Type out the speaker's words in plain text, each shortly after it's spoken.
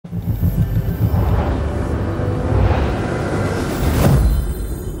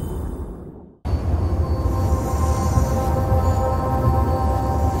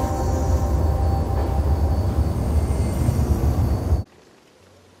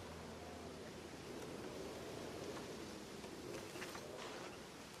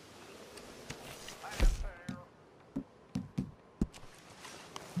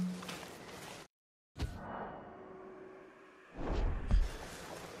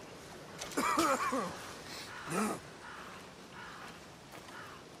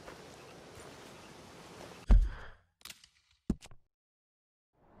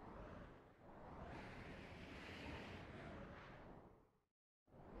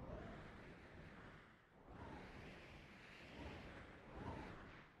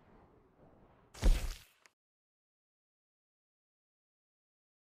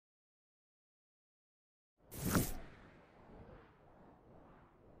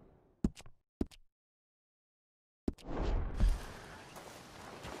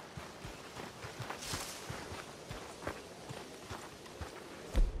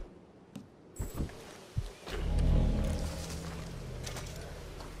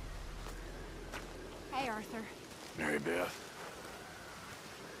Hey, Arthur. Mary Beth.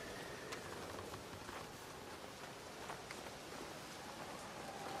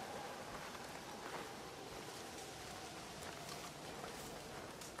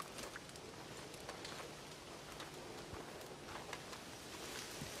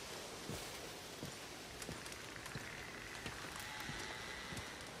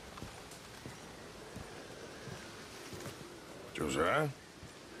 Josiah?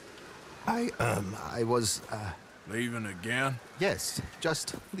 I was, Leaving again? yes,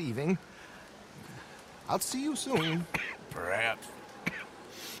 just leaving. I'll see you soon. Perhaps.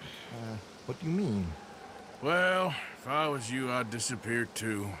 What do you mean? Well, if I was you, I'd disappear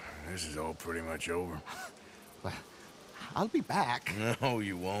too. This is all pretty much over. Well, I'll be back. No,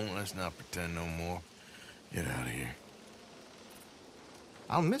 you won't. Let's not pretend no more. Get out of here.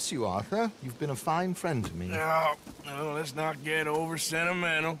 I'll miss you, Arthur. You've been a fine friend to me. No, let's not get over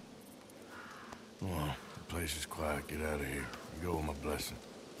sentimental. Come on, the place is quiet. Get out of here. You go with my blessing.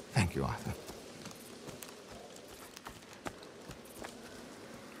 Thank you, Arthur.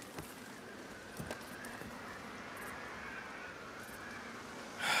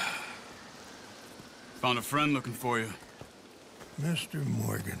 Found a friend looking for you. Mr.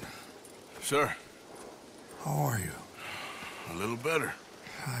 Morgan, Sir, how are you? a little better.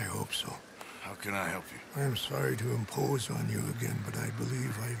 I hope so. How can I help you? I am sorry to impose on you again, but I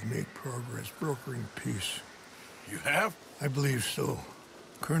believe I've made progress brokering peace. You have? I believe so.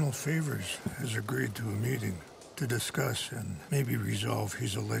 Colonel Favors has agreed to a meeting to discuss and maybe resolve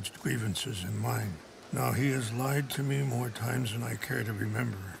his alleged grievances and mine. Now, he has lied to me more times than I care to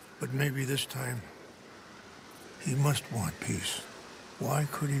remember, but maybe this time he must want peace. Why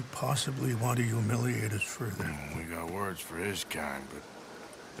could he possibly want to humiliate us further? We got words for his kind, but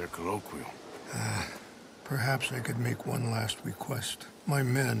they're colloquial. Perhaps I could make one last request. My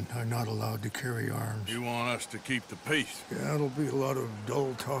men are not allowed to carry arms. You want us to keep the peace? Yeah, it'll be a lot of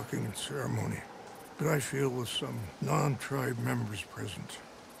dull talking and ceremony. But I feel with some non-tribe members present,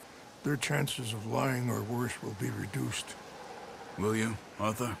 their chances of lying or worse will be reduced. Will you,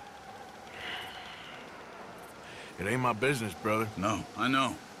 Arthur? It ain't my business, brother. No, I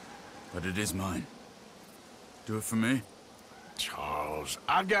know. But it is mine. Do it for me? Charles,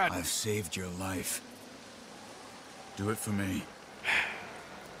 I got... I've saved your life. Do it for me.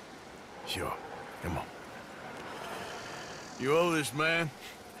 Sure. Come on. You owe this man.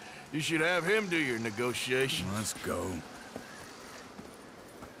 You should have him do your negotiation. Let's go.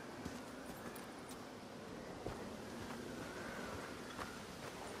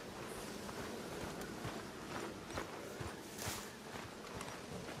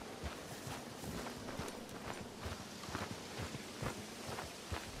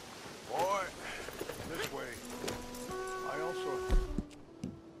 Boy, this way. I also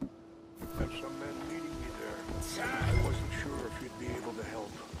have some men meeting me there. I wasn't sure if you'd be able to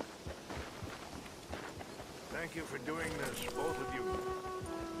help. Thank you for doing this, both of you.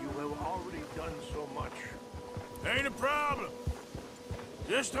 You have already done so much. Ain't a problem.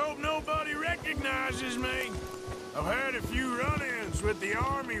 Just hope nobody recognizes me. I've had a few run-ins with the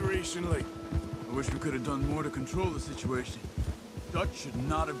army recently. I wish we could have done more to control the situation. Dutch should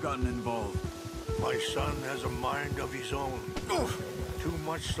not have gotten involved. My son has a mind of his own. Too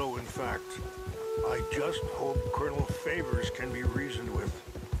much so, in fact. I just hope Colonel Favors can be reasoned with.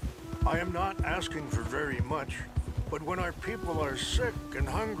 I am not asking for very much, but when our people are sick and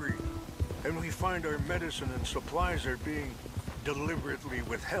hungry, and we find our medicine and supplies are being deliberately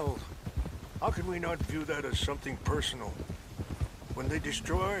withheld, how can we not view that as something personal? When they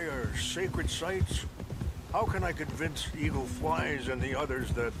destroy our sacred sites, how can I convince Eagle Flies and the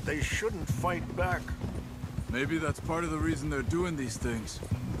others that they shouldn't fight back? Maybe that's part of the reason they're doing these things.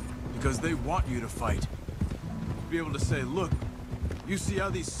 Because they want you to fight. Be able to say, look, you see how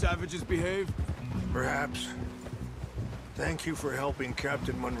these savages behave? Perhaps. Thank you for helping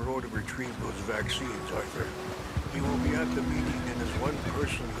Captain Monroe to retrieve those vaccines, Arthur. He will be at the meeting and is one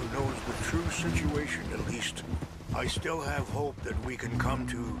person who knows the true situation, at least. I still have hope that we can come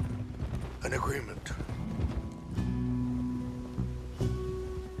to an agreement.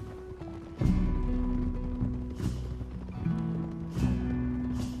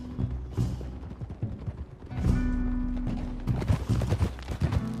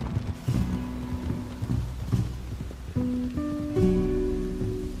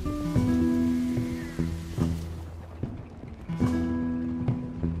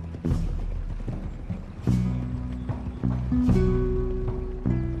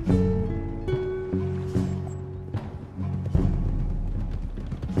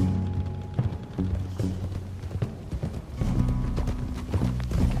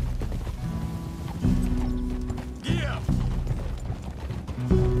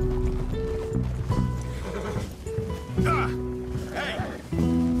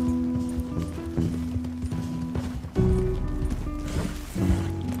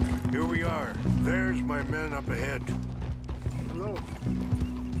 Here we are. There's my men up ahead. Hello.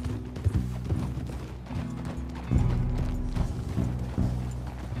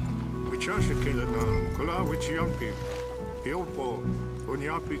 Wichasha kila na kula wichiampi. Hiopo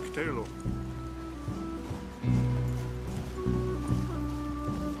onyapi ktelo.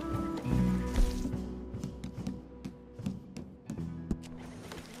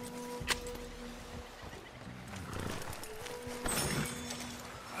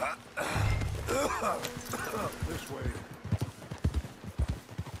 This way.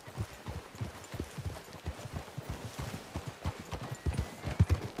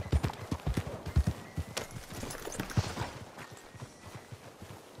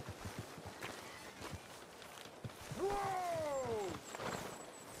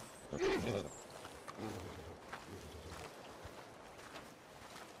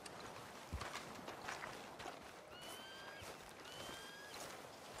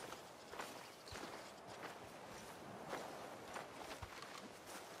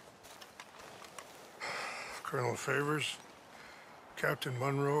 Colonel Favors, Captain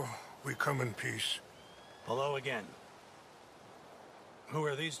Monroe, we come in peace. Hello again. Who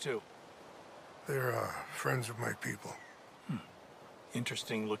are these two? They're friends of my people.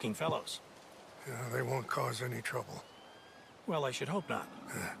 Interesting looking fellows. Yeah, they won't cause any trouble. Well, I should hope not.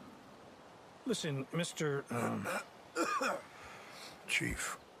 Listen, Mr.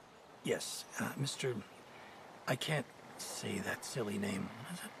 Chief. Yes, Mr. I can't say that silly name.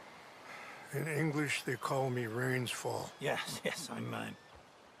 Is it? In English, they call me Rains Fall. Yes,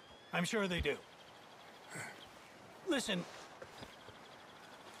 I'm sure they do. Listen,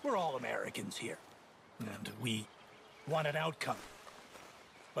 we're all Americans here, and we want an outcome.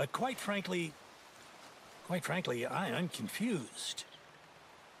 But quite frankly, I'm confused.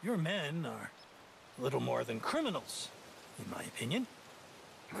 Your men are little more than criminals, in my opinion.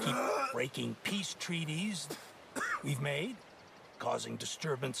 Keep breaking peace treaties we've made, causing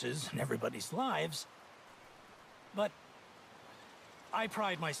disturbances in everybody's lives. But I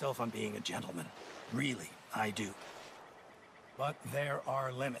pride myself on being a gentleman. Really, I do. But there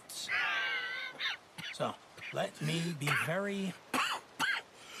are limits. So, let me be very...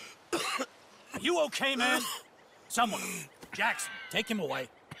 Are you okay, man? Someone. Jackson, take him away.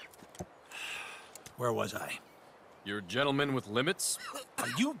 Where was I? You're a gentleman with limits? Are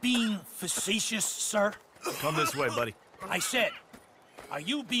you being facetious, sir? Come this way, buddy. I said, are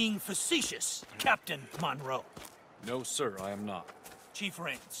you being facetious, Captain Monroe? No, sir, I am not. Chief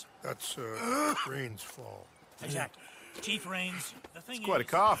Rains. That's, Rains Fall. Exactly. Chief Rains, the thing quite a is,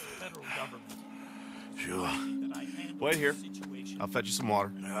 cough. the federal government. Sure. that I handle Wait here. the situation. I'll fetch you some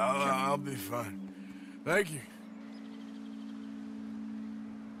water. I'll be fine. Thank you.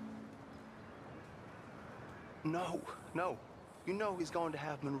 No. You know he's going to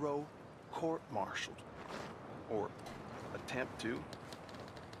have Monroe court-martialed. Or attempt to.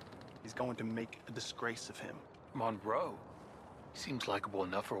 He's going to make a disgrace of him. Monroe? He seems likable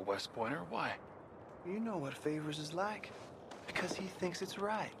enough for a West Pointer. Why? You know what Favors is like. Because he thinks it's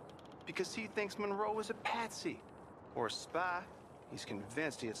right. Because he thinks Monroe is a patsy. Or a spy. He's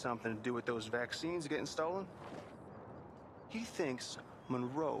convinced he had something to do with those vaccines getting stolen. He thinks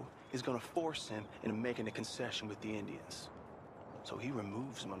Monroe is gonna force him into making a concession with the Indians. So he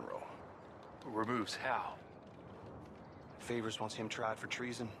removes Monroe. Removes how? Favors wants him tried for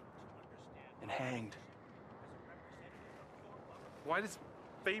treason and hanged. Why does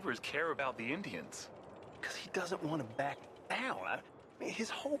Favors care about the Indians? Because he doesn't want to back down. I mean, his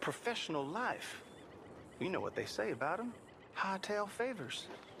whole professional life. You know what they say about him. Hightail Favors.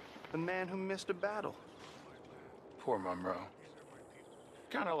 The man who missed a battle. Poor Monroe.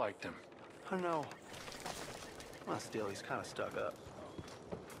 Kinda liked him. I know. Well, still, he's kind of stuck up.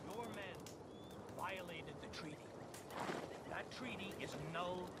 Your men violated the treaty. That treaty is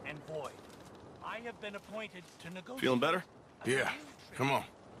null and void. I have been appointed to negotiate. Feeling better? Yeah, come on.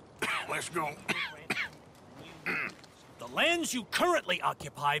 Let's go. The lands you currently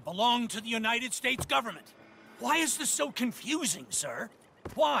occupy belong to the United States government. Why is this so confusing, sir?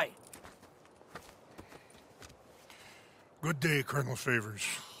 Why? Good day, Colonel Favors.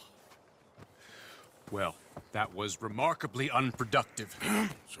 Well, that was remarkably unproductive.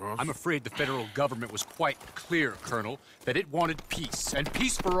 So, I'm afraid the federal government was quite clear, Colonel, that it wanted peace, and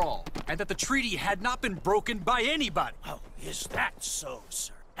peace for all, and that the treaty had not been broken by anybody. Oh, is that so,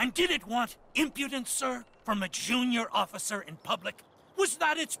 sir? And did it want impudence, sir, from a junior officer in public? Was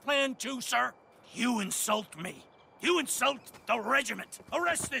that its plan too, sir? You insult me. You insult the regiment.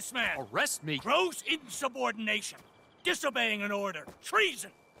 Arrest this man. Arrest me? Gross insubordination. Disobeying an order.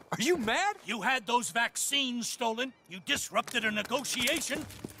 Treason. Are you mad? You had those vaccines stolen. You disrupted a negotiation.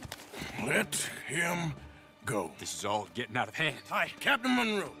 let him go. This is all getting out of hand. Captain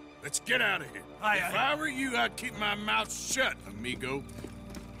Monroe, let's get out of here. If I were you, I'd keep my mouth shut, amigo.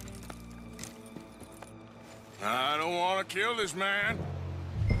 I don't want to kill this man,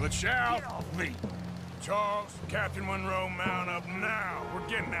 but shall. Get off me. Charles, Captain Monroe, mount up now. We're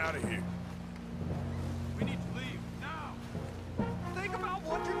getting out of here. We need to leave, now! Think about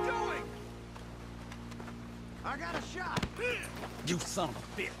what you're doing! I got a shot. You son of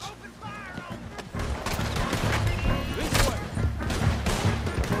a bitch. Open fire on This way!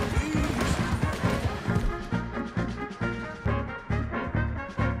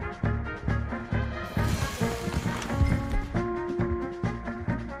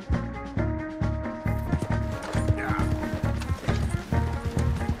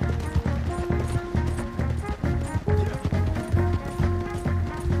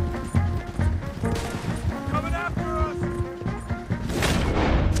 Coming after us!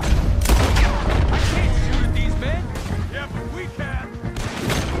 I can't shoot at these men! Yeah, but we can.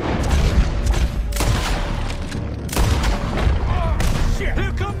 Shit!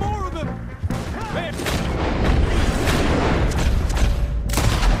 Here come more of them! Man!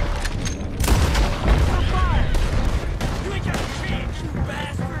 On fire! You ain't got a chance, you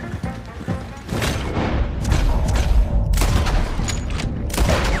bastard.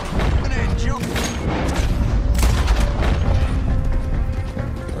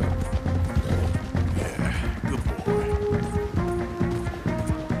 Good boy.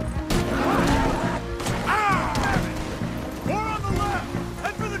 More on the left!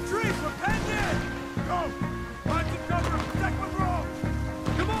 Head for the trees! We're penned in! Go! Find some cover and protect Monroe!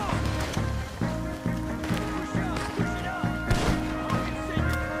 Come on! Push up! Push it up! I can see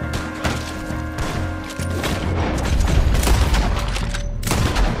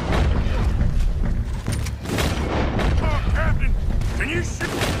Oh, Captain! Can you shoot?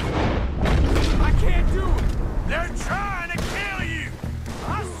 I can't do it! They're trying to kill you!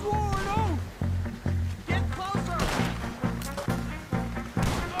 I swore an oath! Get closer!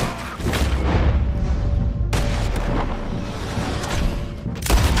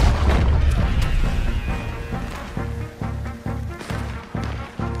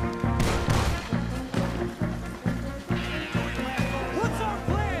 What's our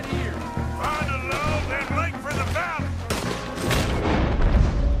plan here? Find a lull, then make for the valley!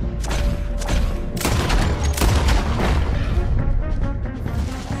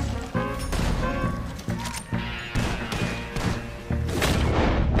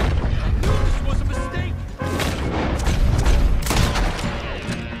 This was a mistake!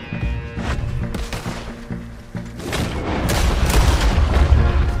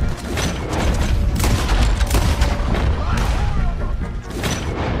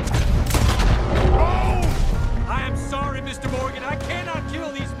 I am sorry, Mr. Morgan. I cannot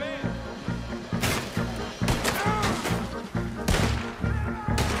kill these men.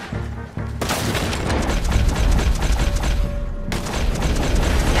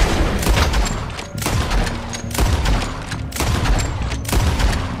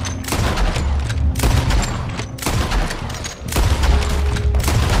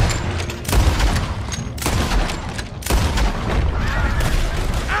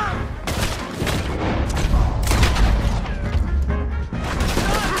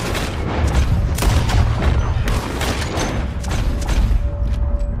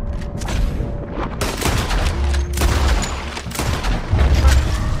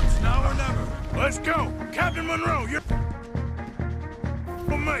 It's now or never. Let's go! Captain Monroe, you're...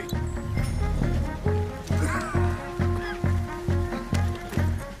 for me!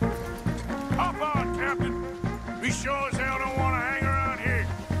 Hop on, Captain! We sure as hell don't want to hang around here.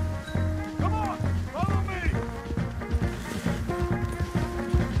 Come on, follow me!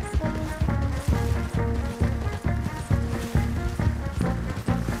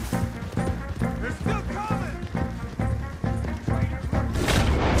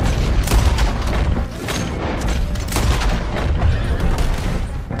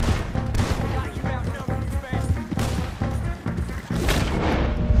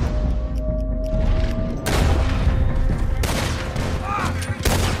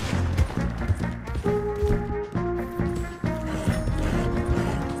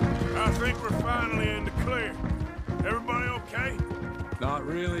 think we're finally in the clear. Everybody okay? Not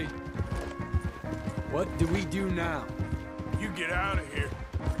really. What do we do now? You get out of here.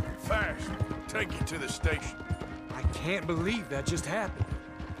 Fast. Take you to the station. I can't believe that just happened.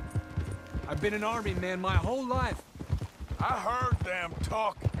 I've been an army man my whole life. I heard them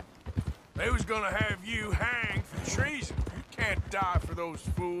talking. They was gonna have you hanged for treason. You can't die for those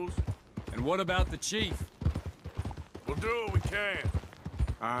fools. And what about the chief? We'll do what we can.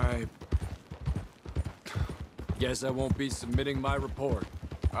 I guess I won't be submitting my report.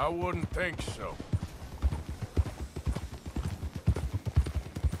 I wouldn't think so.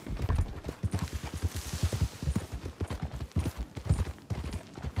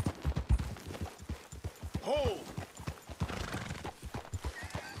 Hold!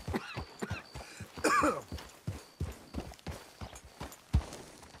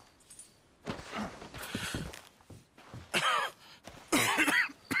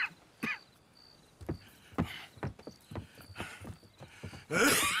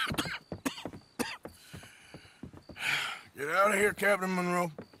 Get out of here, Captain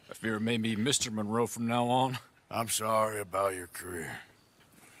Monroe. I fear it may be Mr. Monroe from now on. I'm sorry about your career.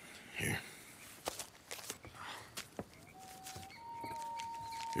 Here.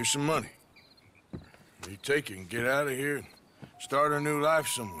 Here's some money. You take it and get out of here and start a new life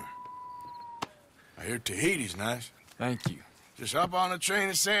somewhere. I hear Tahiti's nice. Thank you. Just hop on a train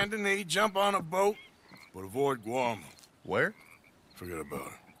to Saint Denis, jump on a boat, but avoid Guam. Where? Forget about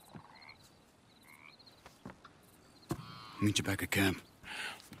it. Meet you back at camp.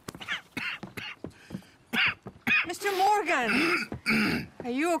 Mr. Morgan!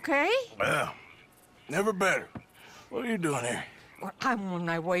 Are you okay? Well, never better. What are you doing here? Well, I'm on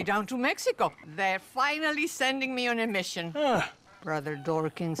my way down to Mexico. They're finally sending me on a mission. Brother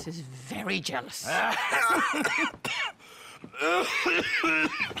Dorkins is very jealous.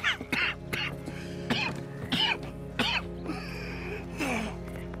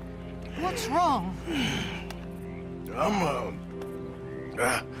 What's wrong?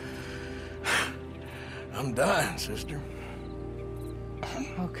 I'm dying, sister.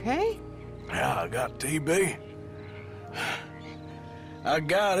 Okay. Yeah, I got TB. I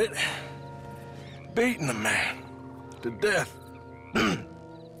got it. Beating a man to death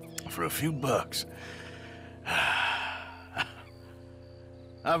for a few bucks.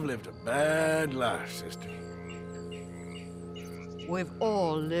 I've lived a bad life, sister. We've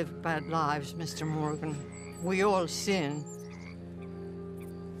all lived bad lives, Mr. Morgan. We all sin.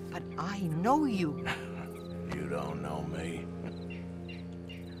 But I know you. You don't know me.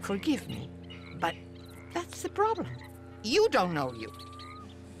 Forgive me, but that's the problem. You don't know you.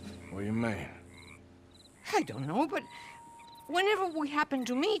 What do you mean? I don't know, but whenever we happen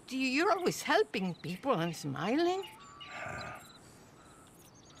to meet, you're always helping people and smiling.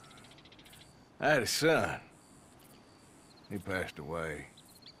 I had a son. He passed away.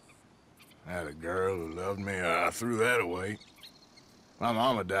 I had a girl who loved me. I threw that away. My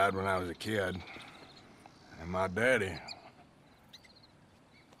mama died when I was a kid. And my daddy...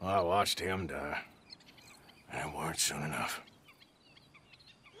 Well, I watched him die. And it weren't soon enough.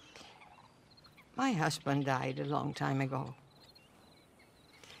 My husband died a long time ago.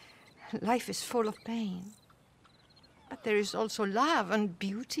 Life is full of pain. But there is also love and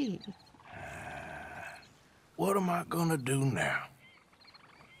beauty. What am I gonna do now?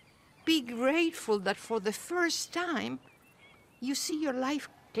 Be grateful that for the first time, you see your life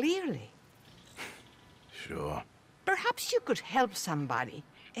clearly. Sure. Perhaps you could help somebody.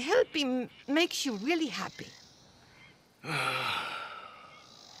 Helping makes you really happy.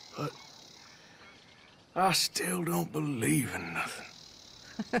 But I still don't believe in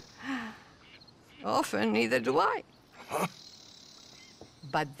nothing. Often, neither do I. Huh?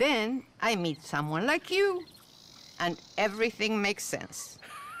 But then I meet someone like you, and everything makes sense.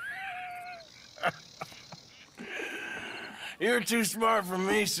 You're too smart for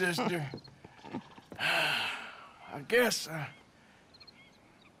me, sister. I guess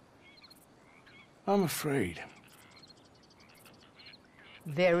I'm afraid.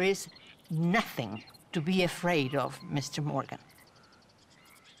 There is nothing to be afraid of, Mr. Morgan.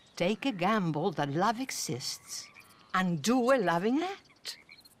 Take a gamble that love exists and do a loving act.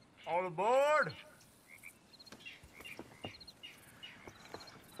 All aboard?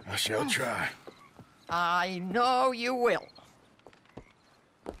 I shall try. I know you will.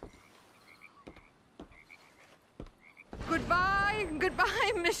 Goodbye,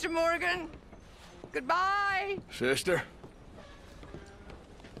 goodbye, Mr. Morgan. Goodbye. Sister?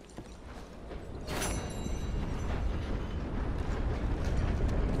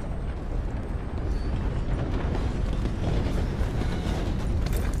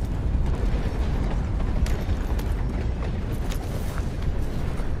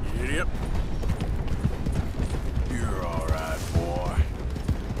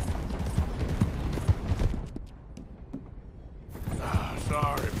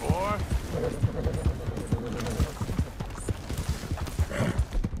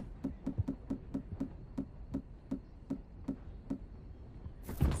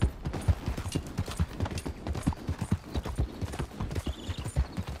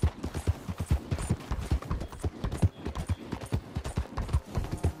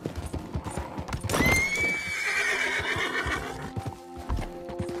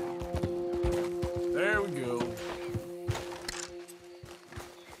 There we go.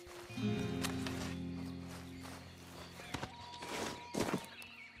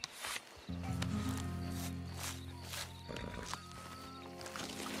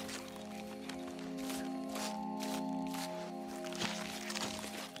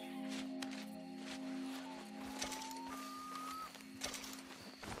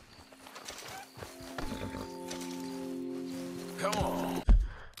 Come on.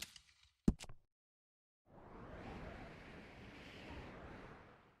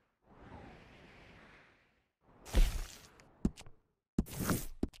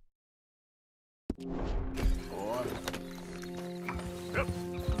 Boy. Yep.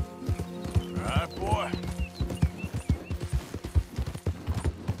 Right, boy.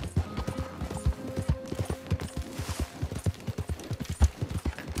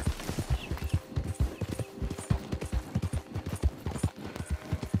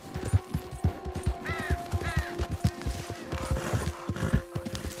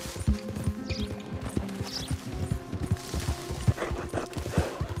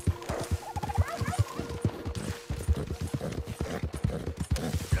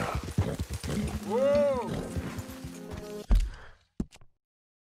 Whoa!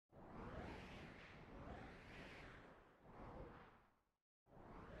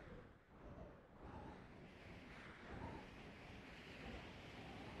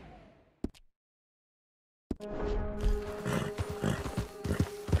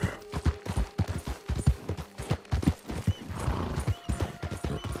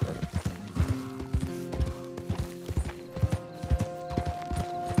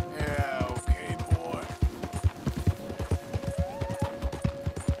 Yeah, okay, boy.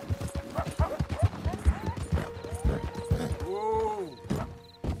 Whoa!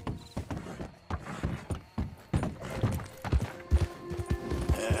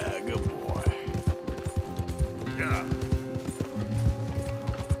 Yeah, good boy. Yeah.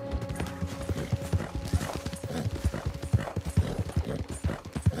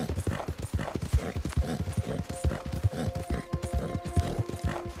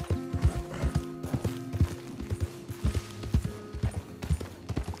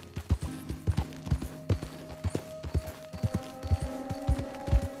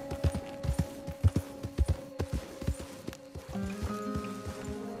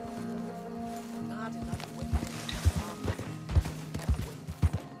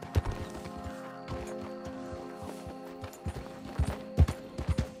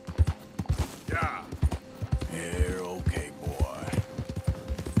 Yeah. You're okay, boy.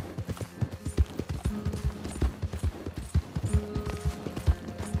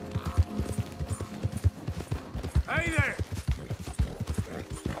 Hey there!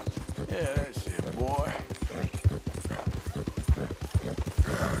 Yeah, that's it, boy.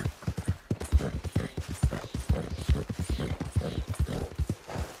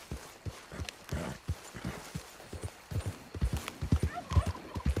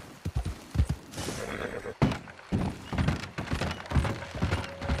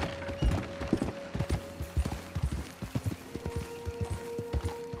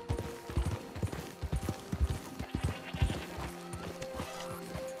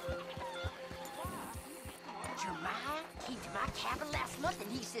 Jeremiah came to my cabin last month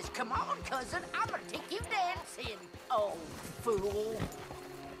and he says, "Come on, cousin, I'm gonna take you dancing." Oh, fool.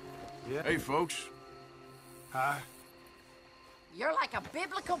 Yeah. Hey, folks. Hi. You're like a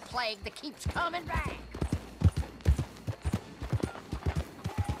biblical plague that keeps coming back.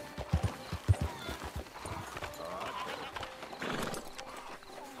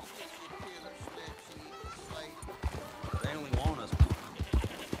 They only want us.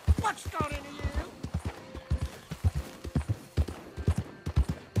 What's got into you?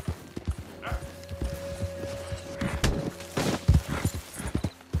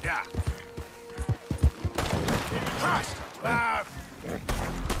 Yeah. Christ!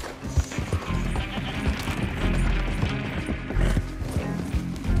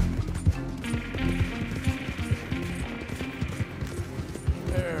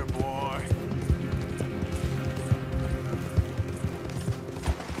 There, boy.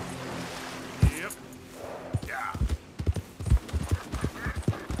 Yep. Yeah.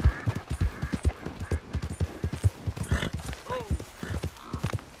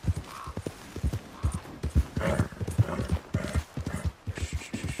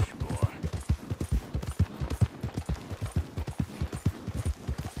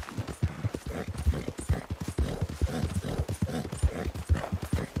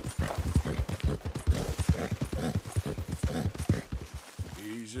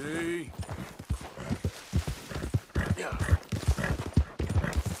 Easy. Yeah.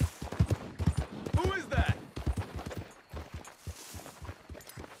 Who is that?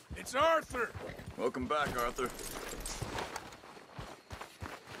 It's Arthur. Welcome back, Arthur.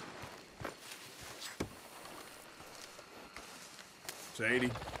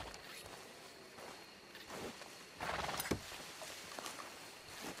 Sadie.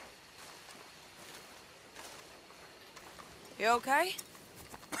 You okay?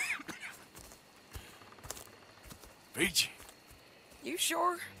 Peachy? You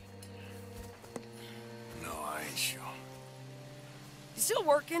sure? No, I ain't sure. You still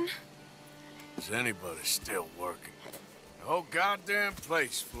working? Is anybody still working? The whole goddamn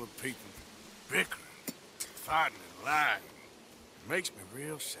place full of people bickering, fighting and lying. It makes me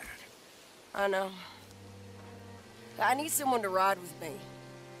real sad. I know. I need someone to ride with me.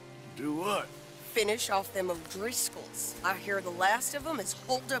 Do what? Finish off them O'Driscolls. I hear the last of them is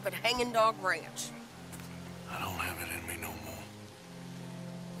holed up at Hanging Dog Ranch. I don't have it in me no more.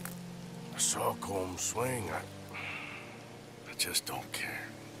 I saw Colm swing. I just don't care.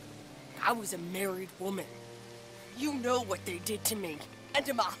 I was a married woman. You know what they did to me. And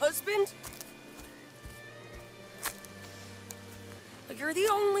to my husband? But you're the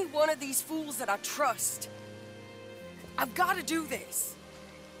only one of these fools that I trust. I've got to do this.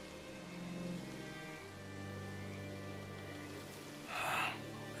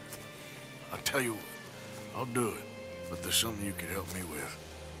 I'll tell you what, I'll do it. But there's something you could help me with.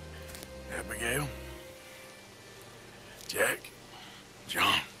 Abigail? Jack?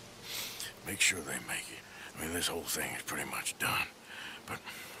 John? Make sure they make it. I mean, this whole thing is pretty much done. But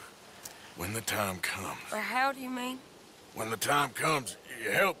when the time comes... How do you mean? When the time comes,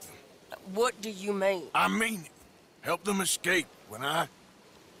 you help them. What do you mean? I mean it. Help them escape when I...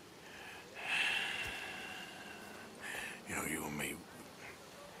 You know, you and me,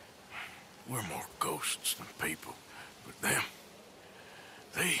 we're more ghosts than people. But them,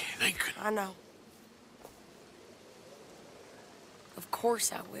 they could... I know. Of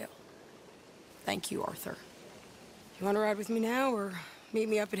course I will. Thank you, Arthur. You want to ride with me now, or meet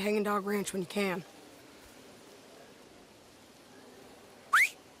me up at Hanging Dog Ranch when you can?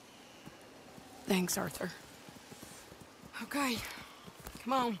 Thanks, Arthur. Okay,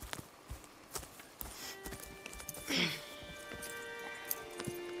 come on.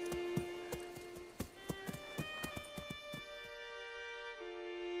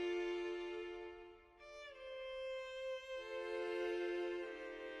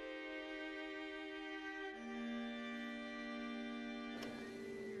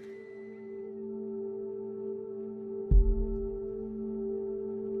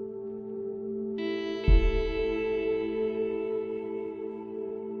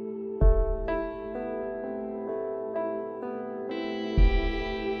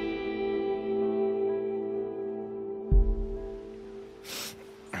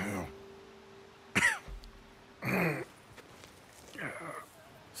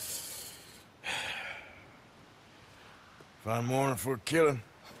 Fine morning for a killing.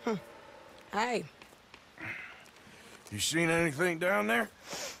 Hey. You seen anything down there?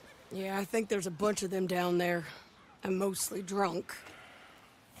 Yeah, I think there's a bunch of them down there. I'm mostly drunk.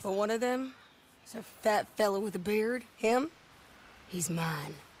 But one of them is a fat fella with a beard. Him, he's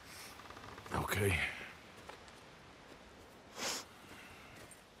mine. Okay.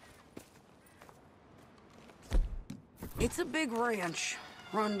 It's a big ranch,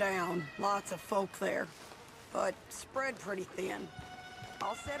 run down, lots of folk there, but spread pretty thin.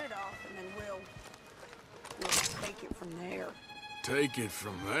 I'll set it off and then we'll take it from there. Take it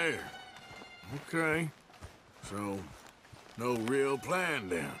from there? Okay. So, no real plan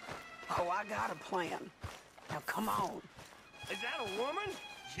then? Oh, I got a plan. Now come on. Is that a woman?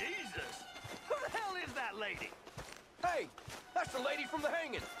 Jesus! Who the hell is that lady? Hey, that's the lady from the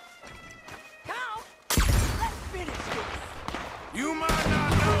hanging. Come! Let's finish this! You might not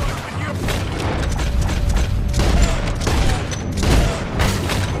know it, but you're...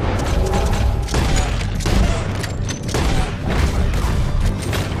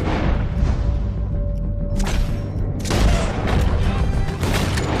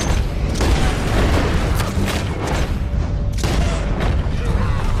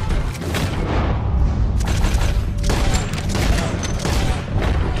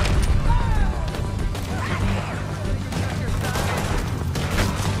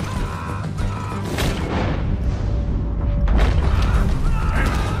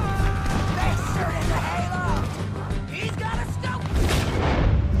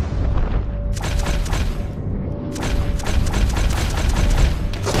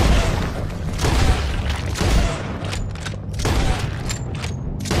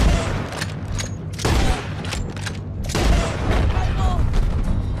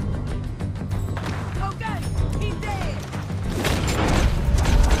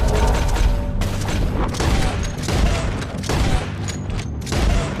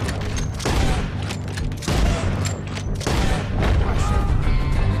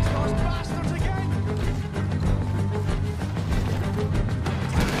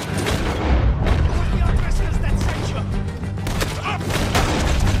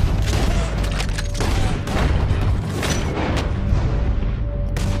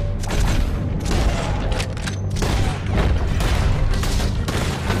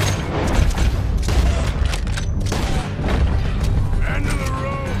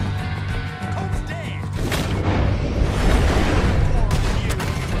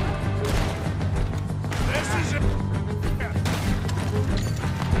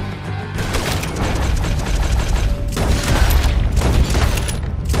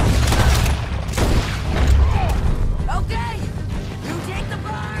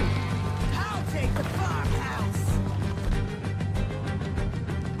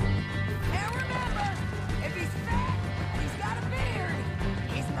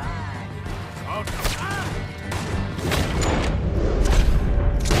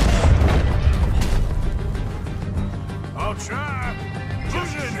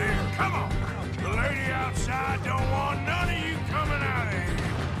 Come on! The lady outside don't want none of you coming out of here.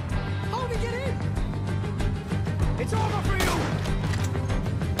 How did he get in? It's over for you!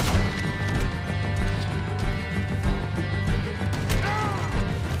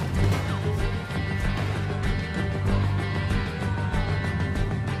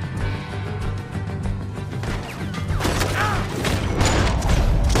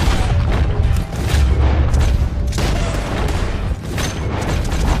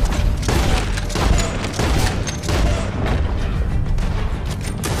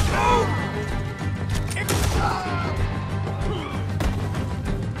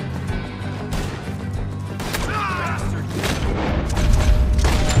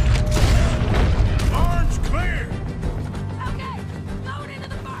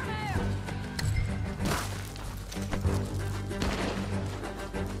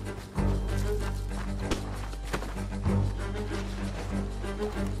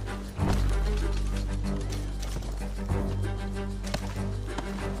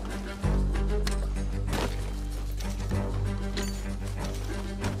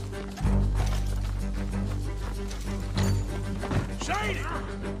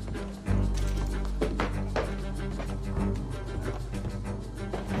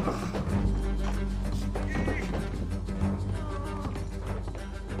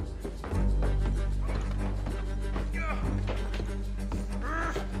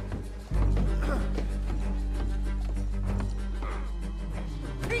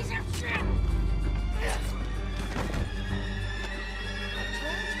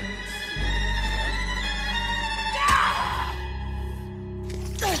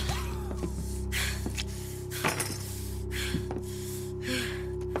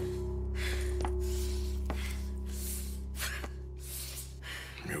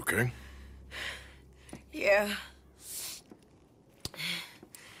 Okay? Yeah.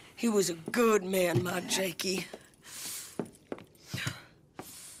 He was a good man, my Jakey.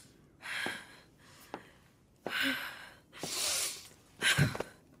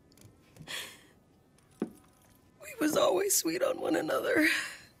 We was always sweet on one another.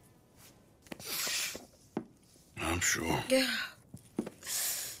 I'm sure. Yeah.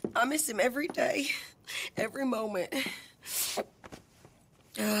 I miss him every day, every moment.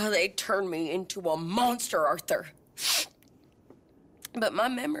 They turned me into a monster, Arthur. But my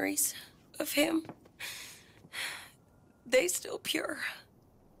memories of him, they still pure.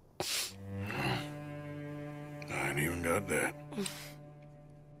 I ain't even got that.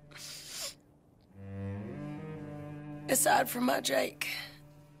 Aside from my Jake,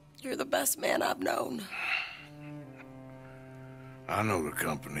 you're the best man I've known. I know the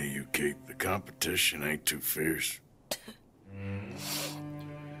company you keep. The competition ain't too fierce.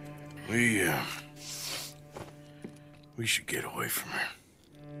 We should get away from her.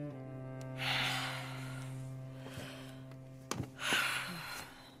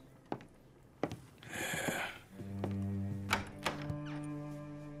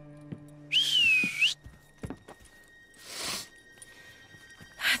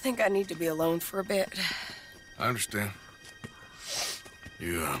 I think I need to be alone for a bit. I understand.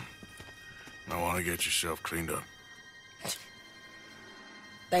 You, might want to get yourself cleaned up.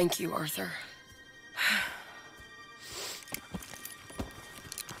 Thank you, Arthur.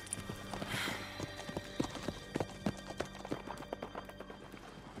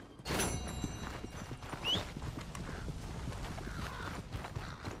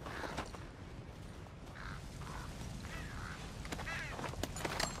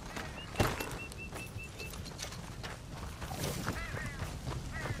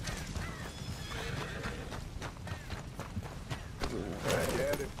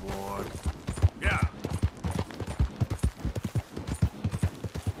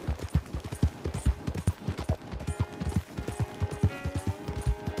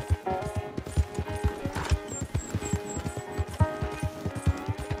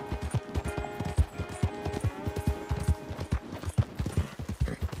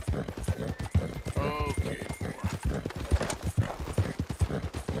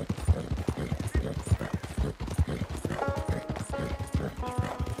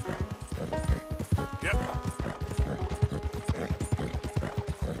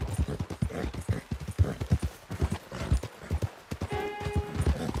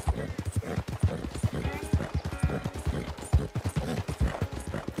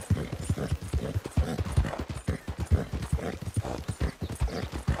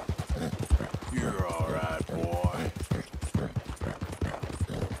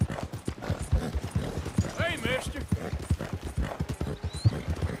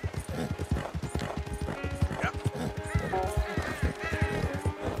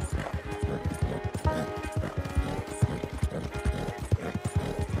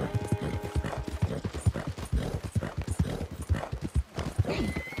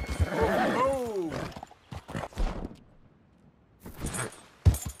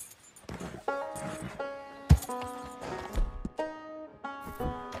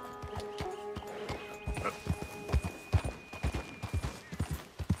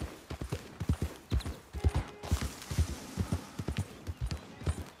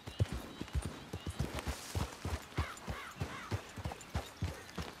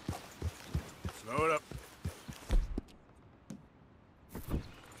 Throw it up.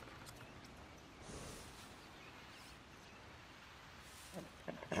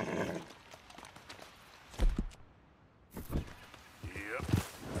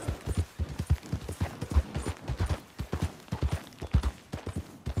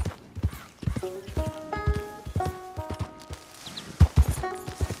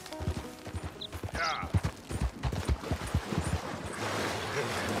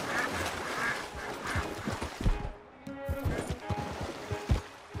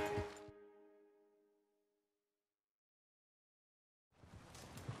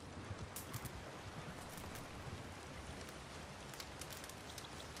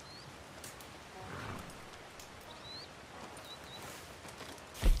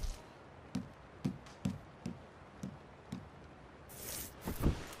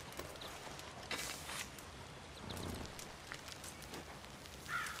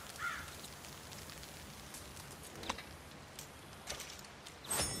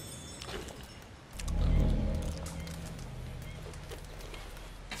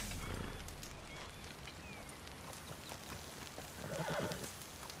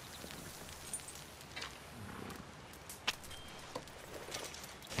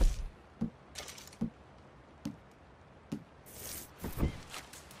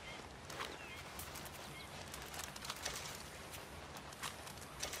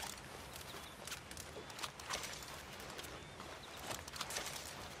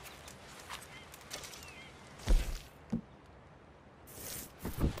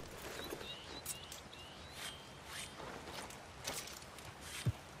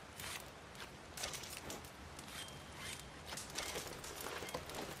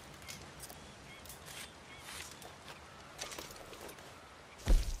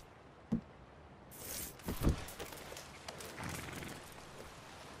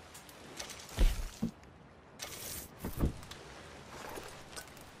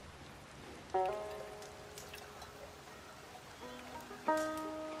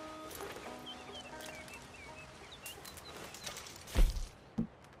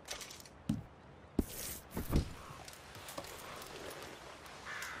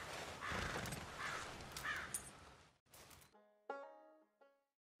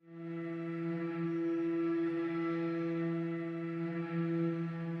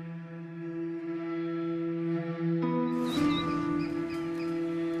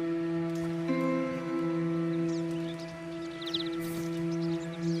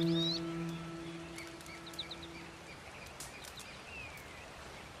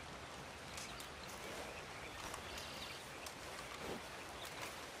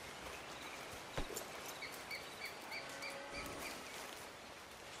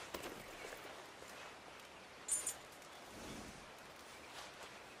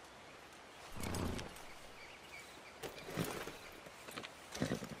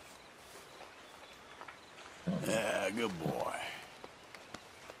 Yeah, good boy.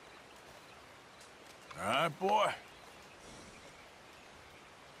 All right, boy.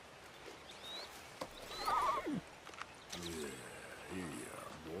 Yeah, here you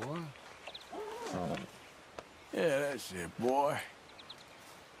are, boy. Yeah, that's it, boy.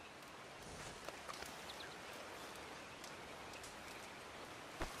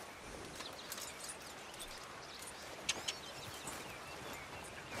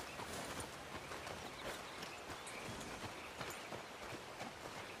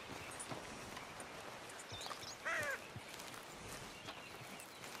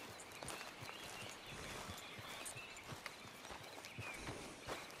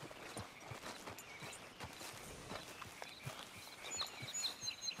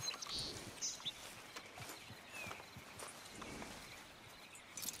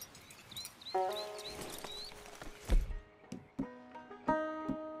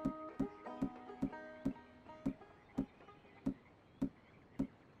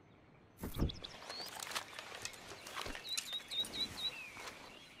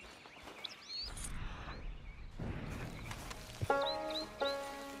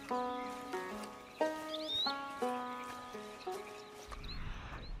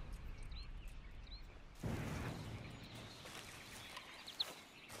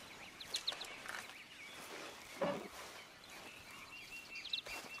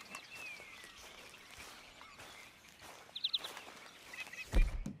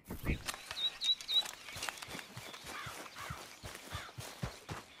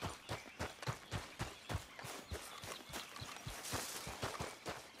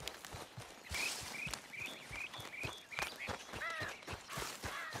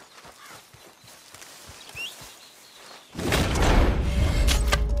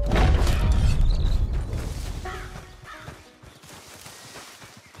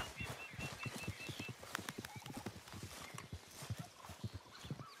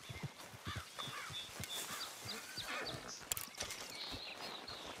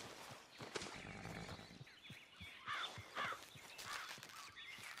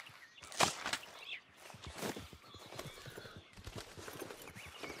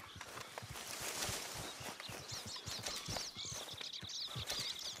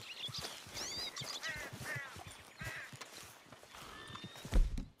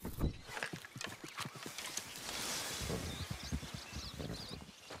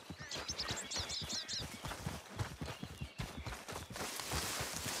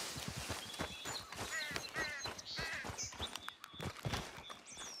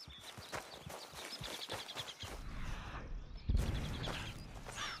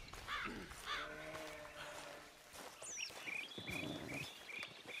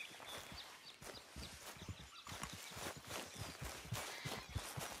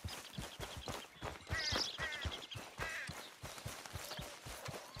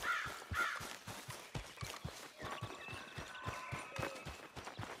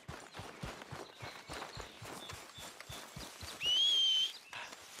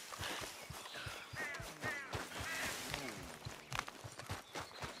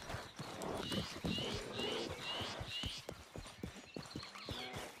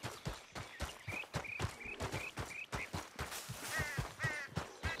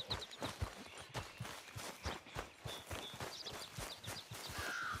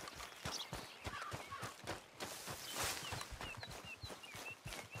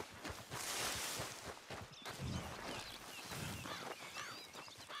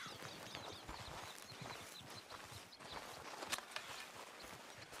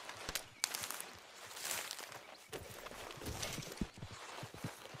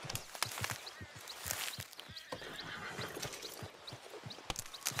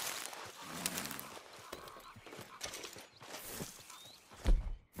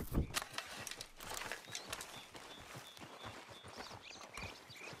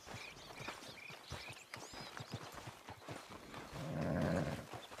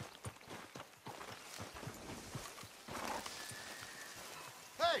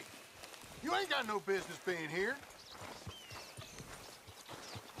 You ain't got no business being here.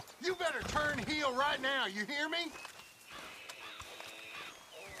 You better turn heel right now, you hear me?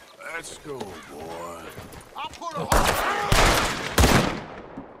 Let's go, boy. I'll put a hole.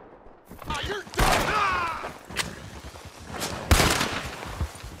 Ah, you're done! Ah!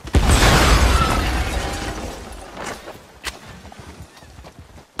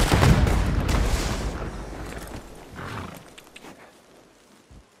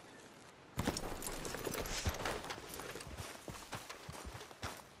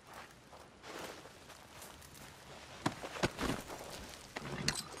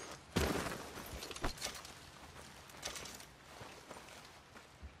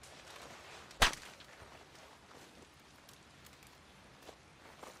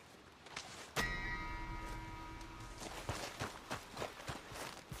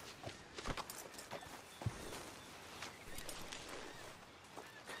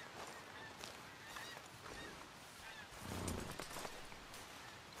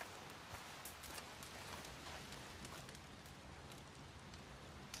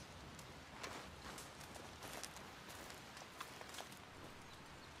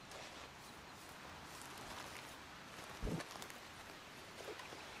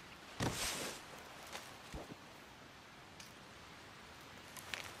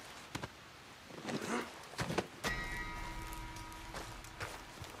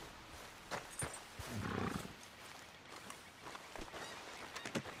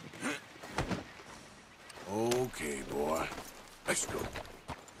 Okay, boy. Let's go.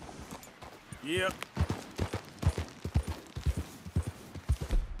 Yep.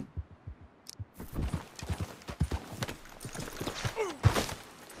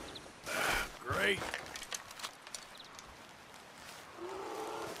 Great.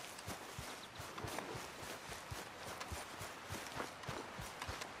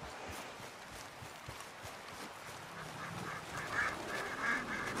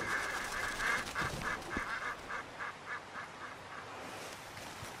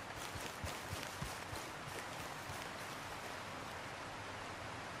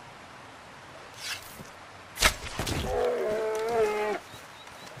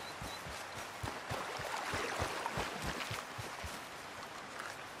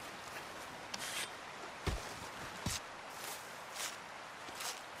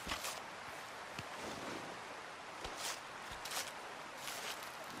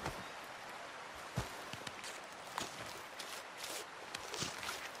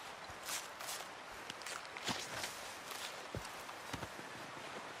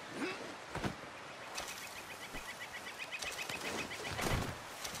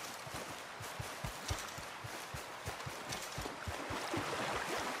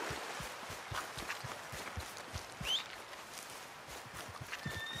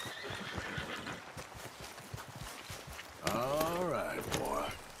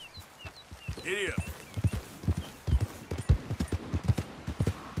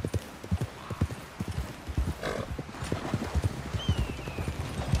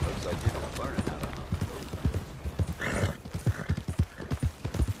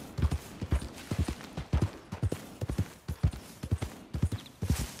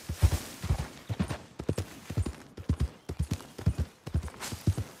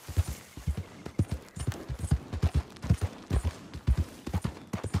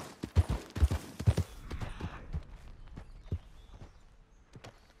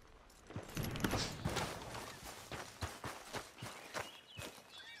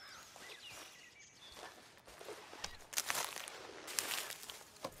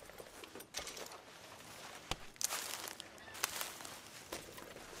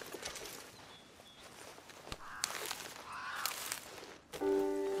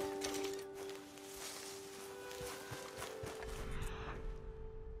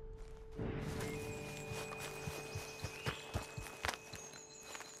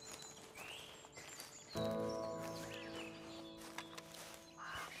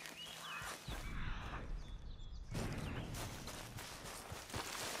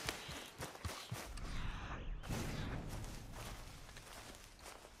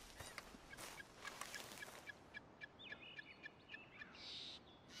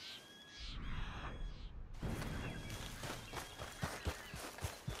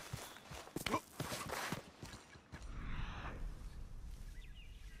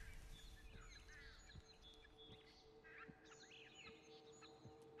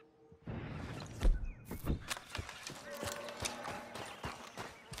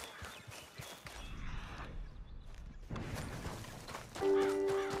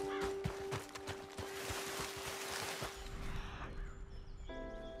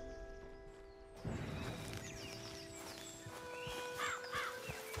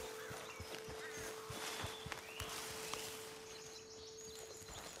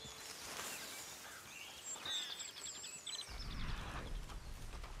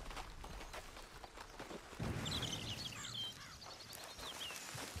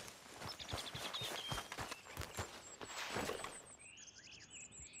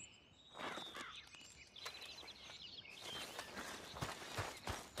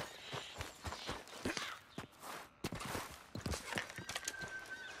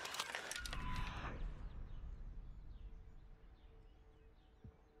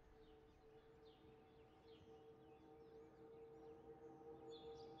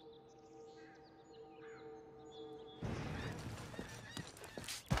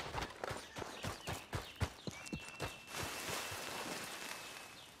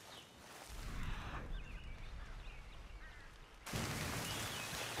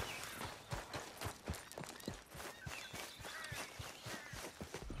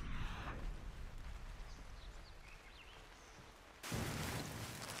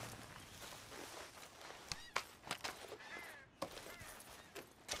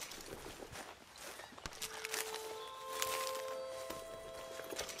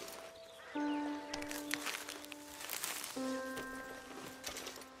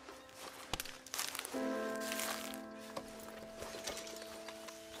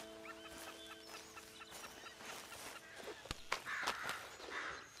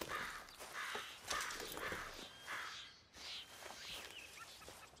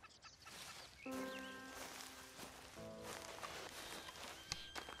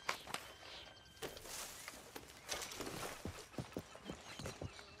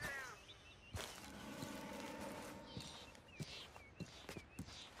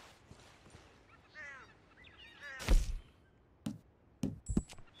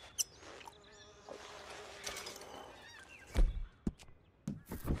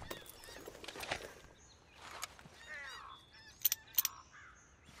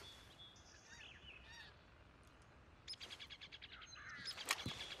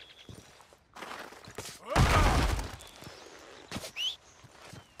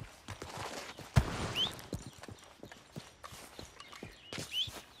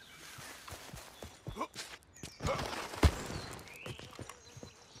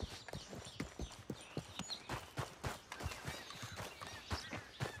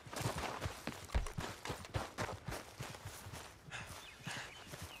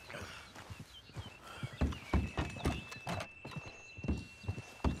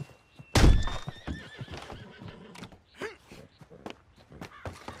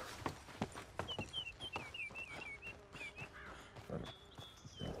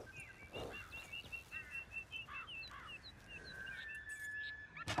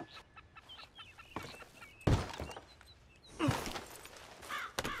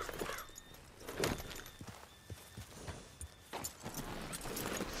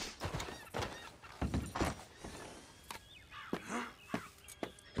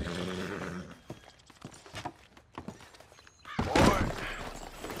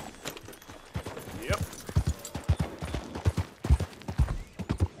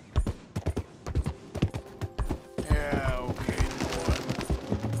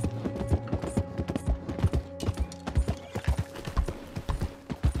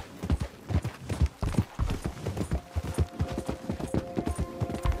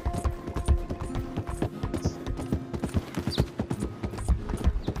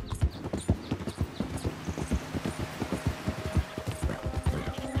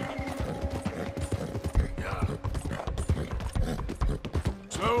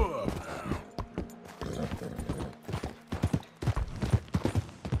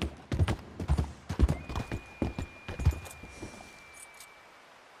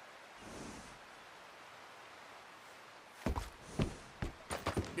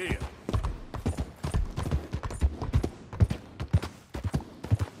 Here.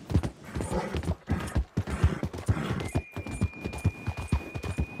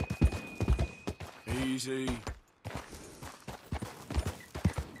 Easy.